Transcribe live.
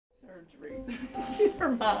surgery.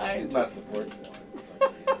 Never mind. She's my support system.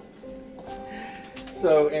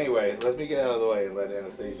 So anyway, let me get out of the way and let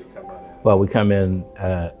anesthesia come on in. Well, we come in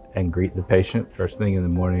and greet the patient first thing in the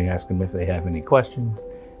morning, ask them if they have any questions.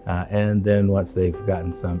 And then once they've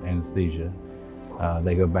gotten some anesthesia,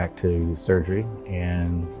 they go back to surgery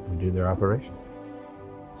and we do their operation.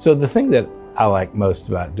 So the thing that I like most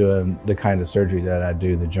about doing the kind of surgery that I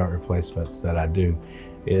do, the joint replacements that I do,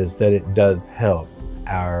 is that it does help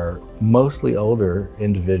our mostly older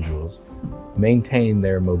individuals maintain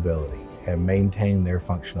their mobility and maintain their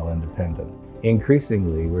functional independence.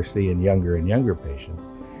 Increasingly, we're seeing younger and younger patients,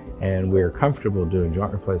 and we're comfortable doing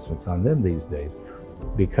joint replacements on them these days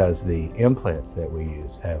because the implants that we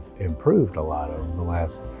use have improved a lot over the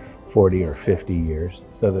last 40 or 50 years,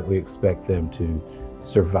 so that we expect them to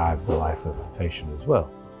survive the life of the patient as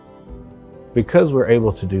well. Because we're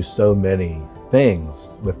able to do so many things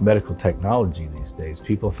with medical technology these days,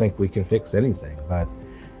 people think we can fix anything, but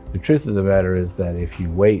the truth of the matter is that if you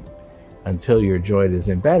wait until your joint is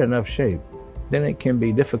in bad enough shape, then it can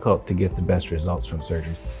be difficult to get the best results from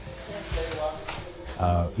surgery.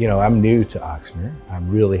 You know, I'm new to Ochsner. I'm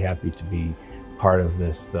really happy to be part of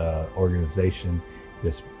this organization,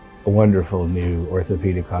 this wonderful new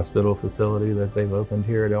orthopedic hospital facility that they've opened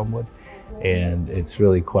here at Elmwood. And it's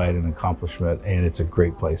really quite an accomplishment, and it's a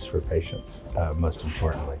great place for patients, most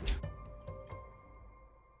importantly.